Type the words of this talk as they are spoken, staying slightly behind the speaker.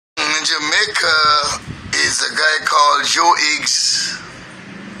in Jamaica is a guy called Joe Higgs,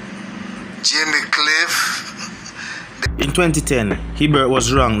 Jimmy Cliff. In 2010, Hibbert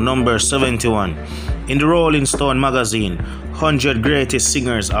was ranked number 71 in the Rolling Stone magazine 100 Greatest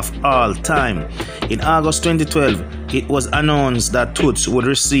Singers of All Time. In August 2012, it was announced that Toots would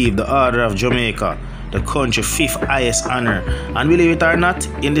receive the Order of Jamaica, the country's 5th highest honor. And believe it or not,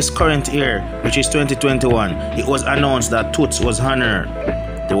 in this current year, which is 2021, it was announced that Toots was honored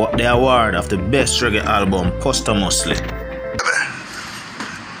the award of the best reggae album posthumously. I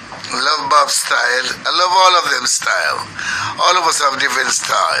love Bob's style. I love all of them style. All of us have different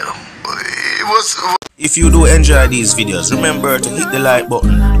style. If you do enjoy these videos, remember to hit the like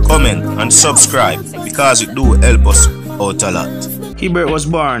button, comment and subscribe because it do help us out a lot. Hibbert was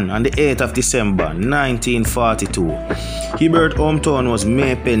born on the 8th of December 1942. Hibbert's hometown was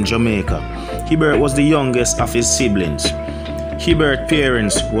Maypen, Jamaica. Hibbert was the youngest of his siblings. Hibbert's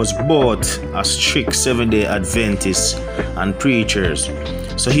parents was both a strict Seventh-day Adventists and preachers.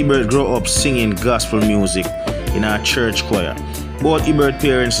 So Hibbert grew up singing gospel music in our church choir. Both Hibbert's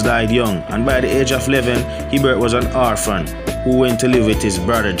parents died young, and by the age of 11, Hibbert was an orphan who went to live with his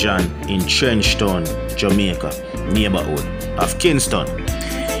brother John in Trenchtown, Jamaica, neighborhood of Kingston.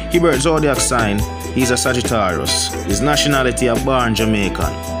 Hibbert's zodiac sign is a Sagittarius. His nationality a born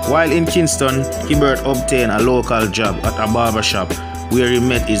Jamaican. While in Kingston, Hibbert obtained a local job at a barbershop where he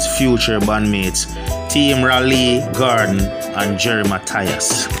met his future bandmates, Team Raleigh Garden and Jerry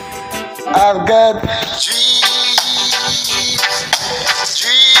Matthias. I've got dreams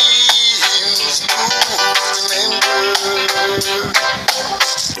to remember.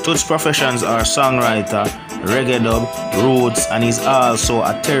 Toots' professions are songwriter, reggae dub, roots, and is also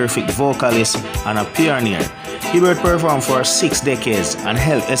a terrific vocalist and a pioneer. Hibbert performed for 6 decades and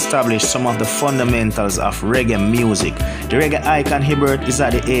helped establish some of the fundamentals of reggae music. The reggae icon Hibbert is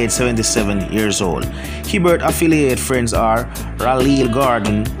at the age 77 years old. Hibbert affiliate friends are Raleigh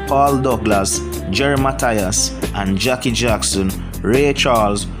Garden, Paul Douglas, Jerry Matthias, and Jackie Jackson, Ray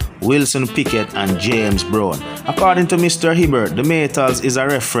Charles, Wilson Pickett, and James Brown. According to Mr. Hibbert, the Maytals is a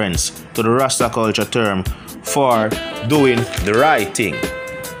reference to the Rasta culture term for doing the right thing.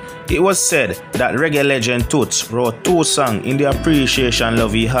 It was said that reggae legend Toots wrote 2 songs in the appreciation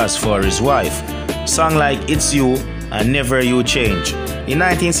love he has for his wife. Songs like It's You and Never You Change. In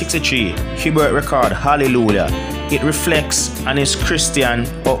 1963, Hibbert recorded Hallelujah. It reflects on his Christian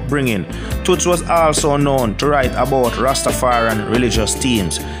upbringing. Toots was also known to write about Rastafarian religious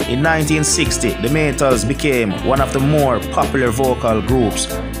themes. In 1960, the Maytals became one of the more popular vocal groups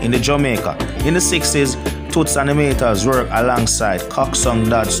in the Jamaica. In the 60s, Toots and the Maytals worked alongside Coxsong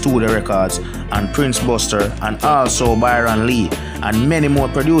Dad Studio Records and Prince Buster and also Byron Lee and many more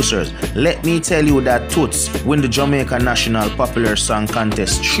producers. Let me tell you that Toots won the Jamaica National Popular Song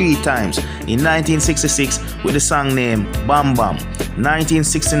Contest 3 times. In 1966 with the song named Bam Bam,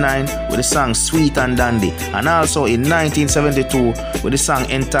 1969 with the song Sweet and Dandy, and also in 1972 with the song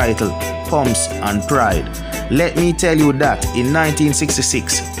entitled Pumps and Pride. Let me tell you that in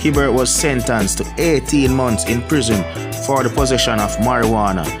 1966, Hibbert was sentenced to 18 months in prison for the possession of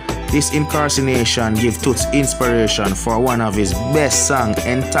marijuana. This incarceration gave Toots inspiration for one of his best songs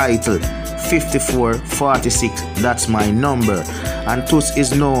entitled 5446, That's My Number. And Toots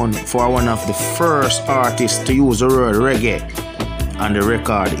is known for one of the first artists to use the word reggae on the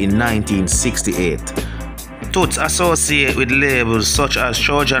record in 1968. Toots associated with labels such as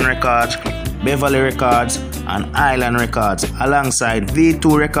Trojan Records, Beverly Records, and Island Records, alongside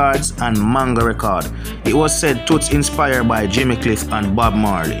V2 Records and Manga Record. It was said Toots inspired by Jimmy Cliff and Bob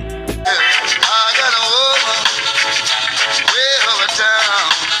Marley.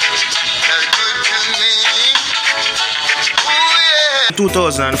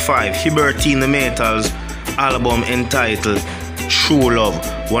 2005, Hibbert teamed the Maytals album entitled True Love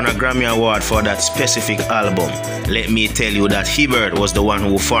won a Grammy Award for that specific album. Let me tell you that Hibbert was the one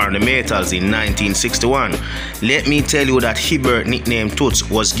who formed the Maytals in 1961. Let me tell you that Hibbert nickname Toots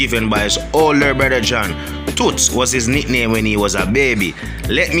was given by his older brother John. Toots was his nickname when he was a baby.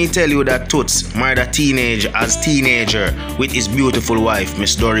 Let me tell you that Toots married a teenager with his beautiful wife,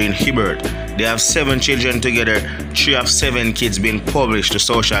 Miss Doreen Hibbert. They have 7 children together. 3 of 7 kids been published to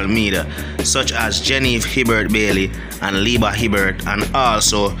social media, such as Genevieve Hibbert Bailey and Liba Hibbert, and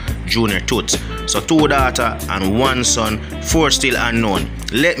also Junior Toots. So 2 daughters and 1 son, 4 still unknown.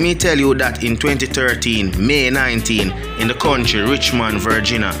 Let me tell you that in 2013, May 19, in the country Richmond,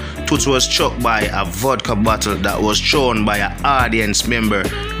 Virginia, Toots was struck by a vodka bottle that was thrown by an audience member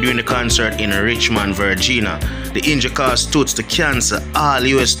during the concert in Richmond, Virginia. The injury caused Toots to cancel all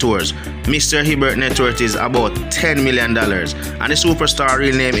US tours. Mr. Hibbert net worth is about $10 million, and the superstar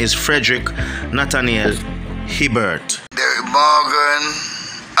real name is Frederick Nathaniel Hibbert. Derek Morgan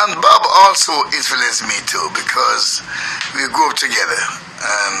and Bob also influenced me too, because we grew up together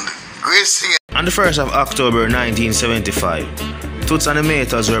and great singing. On the 1st of October 1975, Toots and the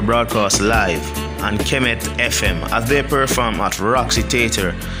Maytals were broadcast live on Kemet FM as they performed at Roxy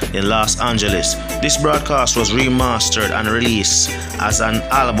Theater in Los Angeles. This broadcast was remastered and released as an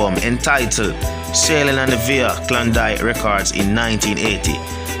album entitled Sailing on the Via Klondike Records in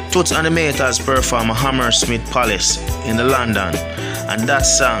 1980. Toots and the Maytals performed Hammersmith Palace in London, and that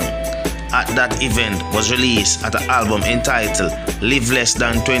song at that event was released at an album entitled Live Less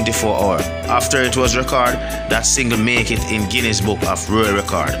Than 24 Hours. After it was recorded, that single made it in Guinness Book of World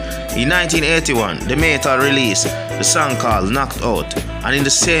Record. In 1981, the Maytals released the song called Knocked Out, and in the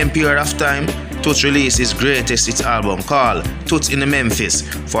same period of time, Toots released his greatest hits album called Toots in the Memphis,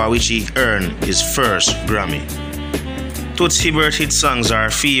 for which he earned his first Grammy. Toots Hibbert hit songs are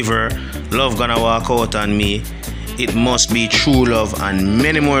Fever, Love Gonna Walk Out on Me, It Must Be True Love, and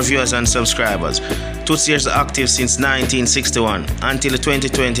many more viewers and subscribers. Toots is active since 1961 until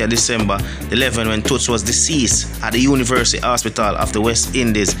 2020 December 11, when Toots was deceased at the University Hospital of the West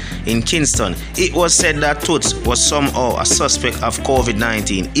Indies in Kingston. It was said that Toots was somehow a suspect of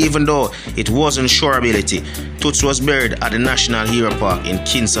COVID-19, even though it wasn't sure ability. Toots was buried at the National Hero Park in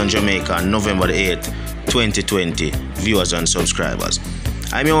Kingston, Jamaica on November 8, 2020. Viewers and subscribers,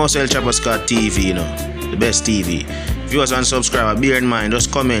 I'm your host El Chopper Scott TV, the best TV. Viewers and subscribers, bear in mind,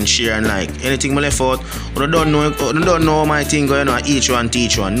 just comment, share and like. Anything I left out, you don't know my thing, each one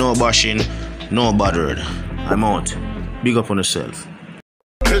teach one. No bashing, no bothered. I'm out. Big up on yourself.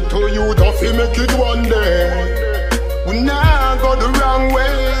 Get to you, don't feel make it one day. We now go the wrong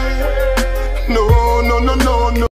way. No, no, no, no.